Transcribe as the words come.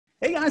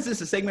Hey guys, this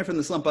is a segment from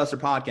the Slumpbuster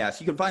Podcast.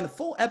 You can find the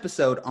full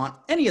episode on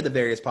any of the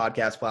various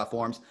podcast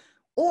platforms,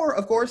 or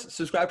of course,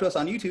 subscribe to us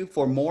on YouTube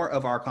for more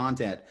of our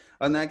content.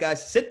 Other than that,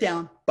 guys, sit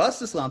down,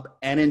 bust a slump,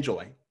 and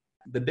enjoy.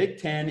 The Big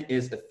Ten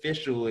is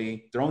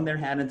officially throwing their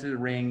hat into the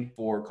ring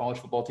for college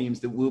football teams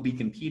that will be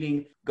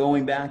competing,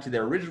 going back to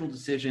their original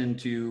decision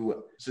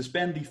to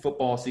suspend the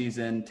football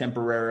season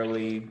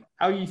temporarily.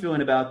 How are you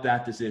feeling about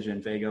that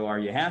decision, Fago? Are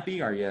you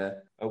happy? Are you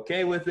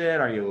okay with it?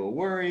 Are you a little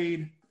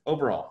worried?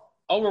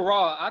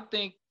 Overall, I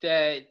think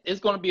that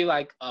it's going to be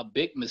like a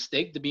big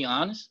mistake, to be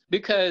honest,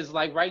 because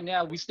like right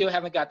now, we still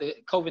haven't got the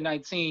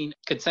COVID-19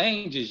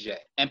 contained just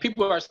yet. And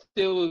people are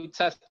still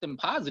testing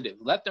positive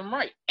left and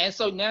right. And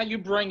so now you're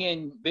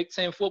bringing Big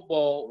Ten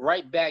football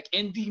right back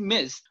in the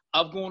midst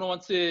of going on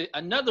to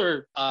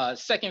another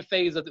second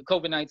phase of the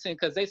COVID-19,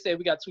 because they said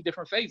we got two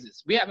different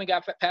phases. We haven't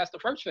got past the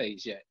first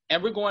phase yet.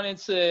 And we're going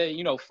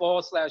into,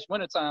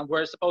 fall/winter time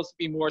where it's supposed to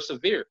be more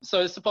severe.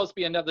 So it's supposed to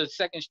be another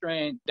second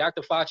strand.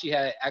 Dr. Fauci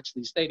had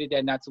actually stated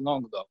that not too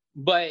long ago.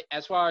 But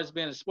as far as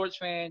being a sports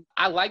fan,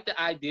 I like the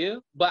idea,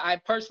 but I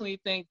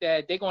personally think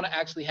that they're going to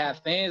actually have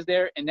fans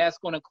there, and that's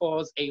going to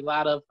cause a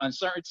lot of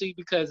uncertainty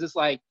because it's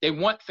like they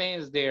want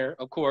fans there,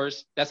 of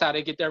course. That's how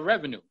they get their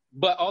revenue.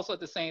 But also at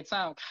the same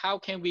time, how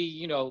can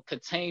we,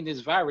 contain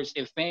this virus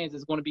if fans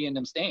is going to be in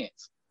them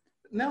stands?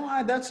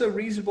 No, that's a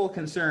reasonable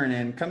concern.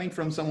 And coming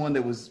from someone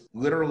that was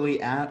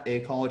literally at a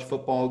college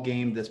football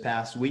game this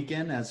past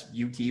weekend as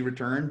UT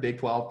returned, Big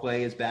 12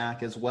 play is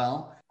back as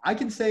well. I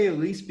can say, at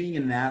least being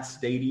in that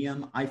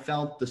stadium, I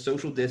felt the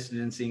social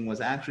distancing was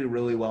actually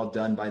really well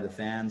done by the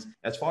fans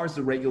as far as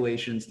the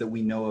regulations that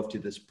we know of to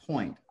this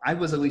point. I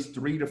was at least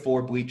 3 to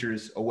 4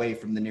 bleachers away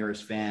from the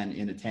nearest fan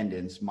in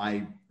attendance.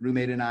 My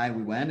roommate and I,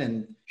 we went,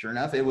 and sure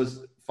enough, it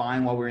was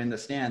fine while we were in the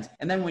stands.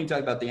 And then when you talk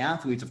about the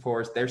athletes, of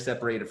course, they're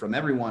separated from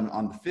everyone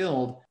on the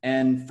field.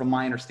 And from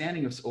my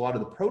understanding of a lot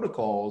of the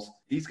protocols,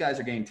 these guys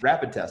are getting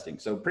rapid testing.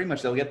 So pretty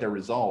much they'll get their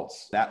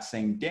results that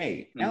same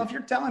day. Mm-hmm. Now, if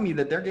you're telling me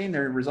that they're getting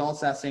their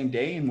results that same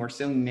day and we're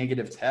seeing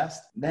negative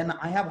tests, then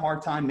I have a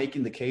hard time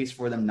making the case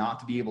for them not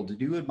to be able to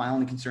do it. My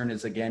only concern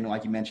is, again,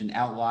 like you mentioned,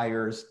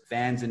 outliers,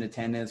 fans in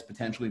attendance,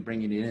 potentially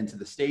bringing it into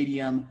the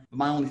stadium. But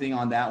my only thing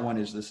on that one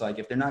is just like,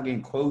 if they're not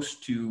getting close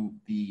to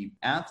the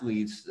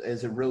athletes,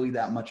 is it really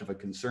that much of a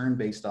concern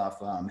based off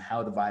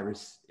how the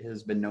virus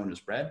has been known to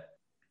spread?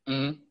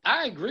 Mm-hmm.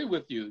 I agree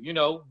with you,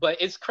 but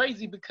it's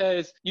crazy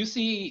because you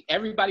see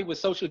everybody with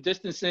social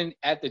distancing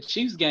at the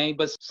Chiefs game,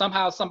 but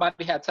somehow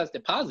somebody had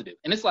tested positive.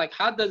 And it's like,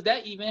 how does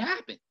that even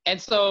happen? And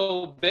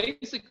so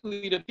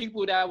basically the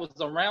people that was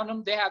around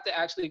them, they have to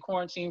actually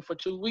quarantine for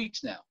 2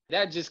 weeks now.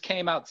 That just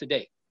came out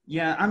today.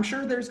 Yeah, I'm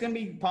sure there's going to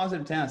be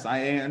positive tests.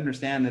 I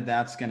understand that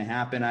that's going to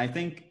happen. I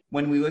think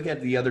when we look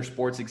at the other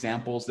sports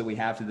examples that we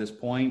have to this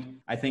point,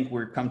 I think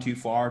we've come too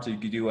far to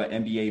do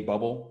an NBA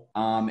bubble.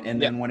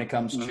 And then when it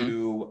comes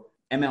to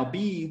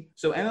MLB,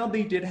 so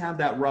MLB did have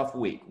that rough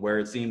week where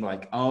it seemed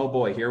like, oh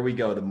boy, here we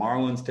go. The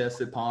Marlins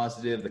tested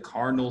positive, the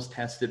Cardinals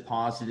tested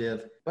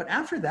positive. But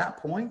after that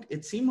point,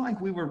 it seemed like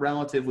we were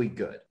relatively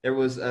good. There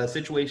was a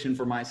situation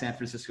for my San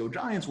Francisco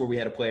Giants where we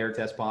had a player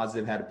test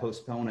positive, had to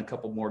postpone a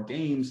couple more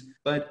games.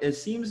 But it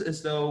seems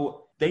as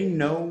though they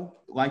know,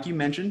 like you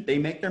mentioned, they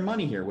make their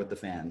money here with the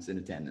fans in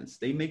attendance.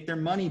 They make their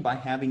money by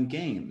having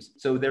games.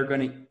 So they're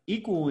going to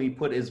equally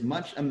put as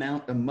much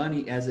amount of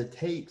money as it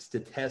takes to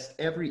test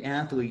every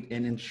athlete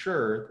and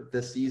ensure that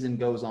the season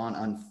goes on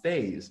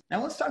unfazed.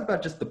 Now let's talk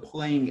about just the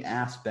playing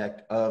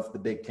aspect of the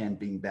Big Ten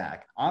being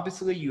back.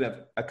 Obviously, you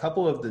have a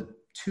couple of the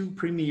 2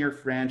 premier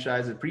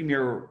franchises,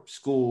 premier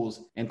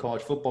schools in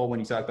college football. When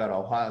you talk about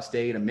Ohio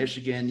State and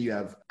Michigan, you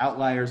have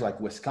outliers like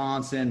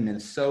Wisconsin,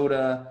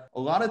 Minnesota, a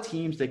lot of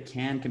teams that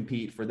can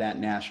compete for that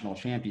national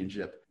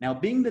championship. Now,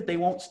 being that they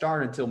won't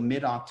start until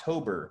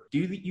mid-October, do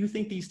you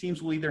think these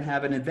teams will either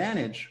have an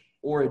advantage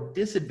or a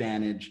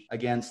disadvantage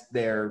against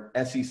their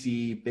SEC,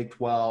 Big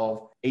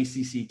 12,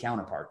 ACC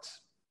counterparts?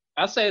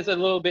 I'll say it's a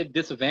little bit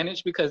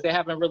disadvantaged because they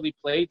haven't really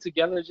played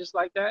together just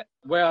like that.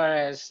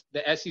 Whereas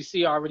the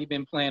SEC already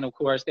been playing, of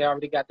course, they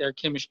already got their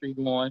chemistry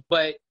going.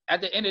 But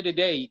at the end of the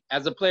day,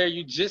 as a player,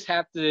 you just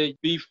have to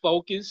be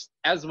focused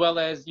as well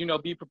as,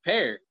 be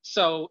prepared.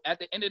 So at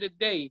the end of the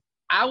day,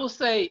 I will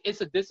say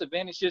it's a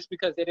disadvantage just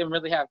because they didn't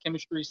really have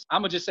chemistry.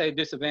 I'm going to just say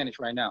disadvantage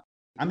right now.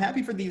 I'm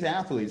happy for these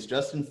athletes.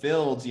 Justin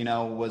Fields,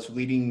 was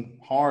leading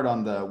hard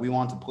on the We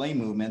Want to Play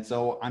movement.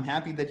 So I'm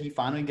happy that he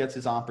finally gets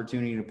his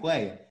opportunity to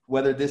play.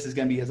 Whether this is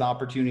going to be his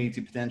opportunity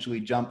to potentially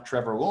jump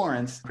Trevor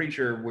Lawrence, pretty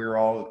sure we're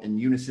all in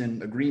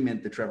unison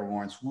agreement that Trevor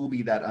Lawrence will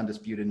be that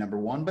undisputed number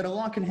 1. But a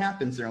lot can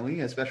happen,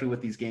 certainly, especially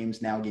with these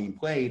games now getting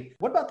played.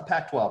 What about the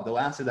Pac-12, the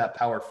last of that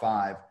Power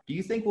 5? Do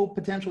you think we'll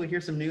potentially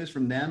hear some news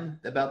from them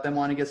about them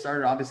wanting to get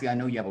started? Obviously, I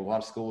know you have a lot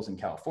of schools in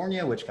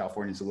California, which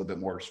California is a little bit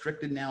more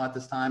restricted now at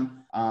this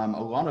time.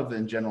 A lot of,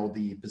 in general,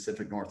 the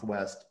Pacific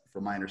Northwest,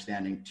 from my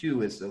understanding,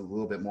 too, is a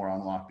little bit more on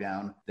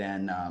lockdown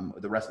than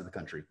the rest of the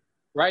country.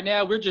 Right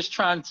now, we're just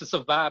trying to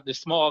survive the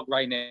smog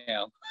right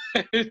now,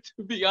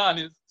 to be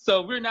honest.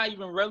 So we're not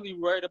even really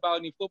worried about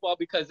any football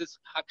because it's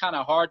kind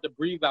of hard to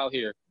breathe out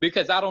here.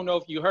 Because I don't know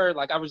if you heard,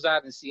 like I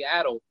reside in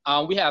Seattle.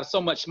 We have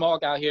so much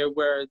smog out here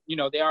where,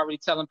 they're already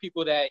telling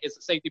people that it's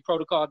a safety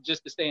protocol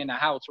just to stay in the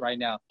house right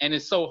now. And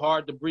it's so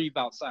hard to breathe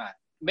outside.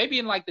 Maybe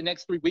in like the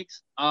next 3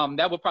 weeks,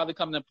 that will probably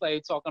come into play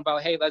talking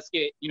about, hey, let's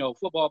get,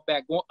 football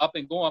back up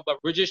and going. But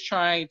we're just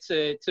trying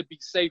to be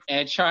safe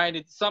and trying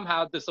to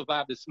somehow to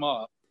survive the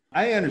smog.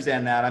 I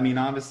understand that. I mean,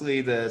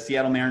 obviously, the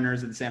Seattle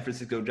Mariners and the San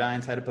Francisco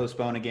Giants had to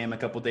postpone a game a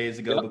couple days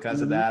ago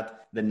because of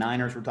that. The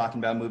Niners were talking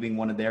about moving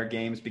one of their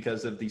games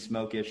because of the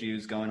smoke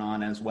issues going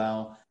on as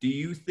well. Do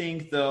you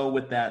think, though,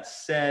 with that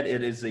said,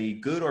 it is a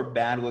good or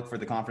bad look for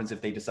the conference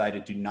if they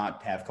decided to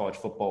not have college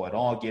football at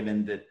all,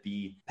 given that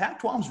the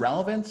Pac-12's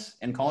relevance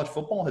in college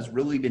football has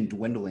really been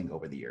dwindling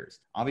over the years?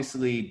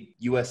 Obviously,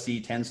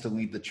 USC tends to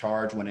lead the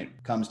charge when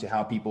it comes to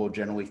how people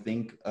generally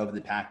think of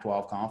the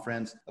Pac-12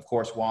 conference. Of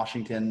course,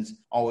 Washington's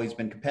always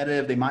been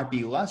competitive. They might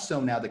be less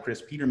so now that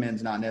Chris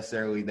Peterman's not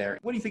necessarily there.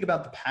 What do you think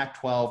about the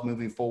Pac-12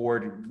 moving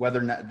forward,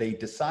 whether or not they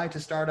decide to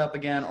start up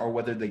again or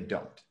whether they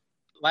don't?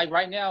 Like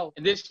right now,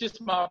 and this is just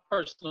my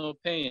personal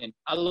opinion,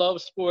 I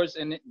love sports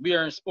and we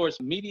are in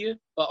sports media,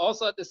 but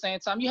also at the same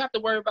time, you have to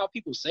worry about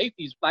people's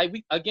safeties. Like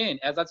again,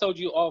 as I told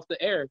you off the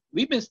air,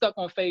 we've been stuck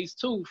on phase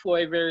 2 for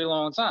a very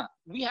long time.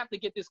 We have to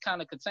get this kind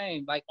of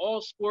contained. Like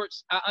all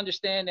sports, I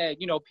understand that,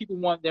 people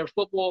want their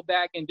football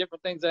back and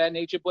different things of that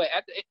nature, but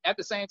at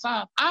the same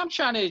time, I'm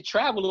trying to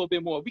travel a little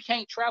bit more. We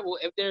can't travel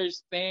if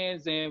there's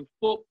fans and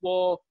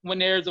football when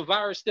there's a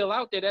virus still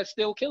out there that's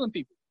still killing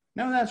people.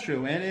 No, that's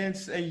true. And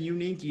it's a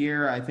unique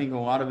year. I think a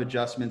lot of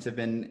adjustments have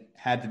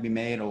had to be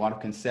made, a lot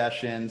of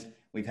concessions.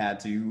 We've had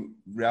to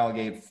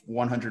relegate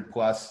 100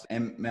 plus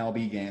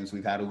MLB games.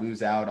 We've had to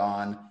lose out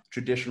on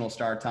traditional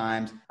start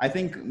times. I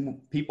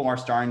think people are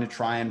starting to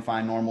try and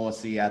find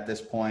normalcy at this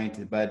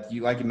point. But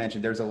like you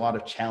mentioned, there's a lot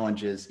of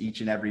challenges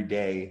each and every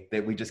day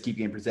that we just keep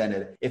getting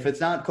presented. If it's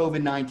not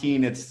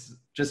COVID-19, it's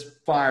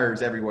just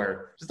fires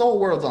everywhere. Just the whole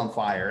world's on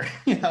fire.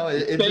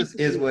 It just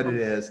is what it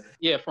is.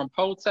 Yeah, from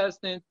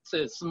protesting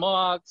to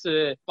smog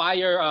to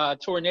fire,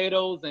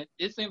 tornadoes, and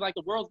it seems like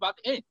the world's about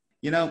to end.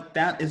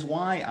 That is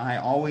why I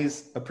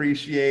always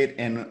appreciate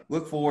and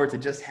look forward to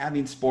just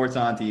having sports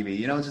on TV.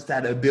 Just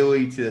that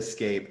ability to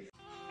escape.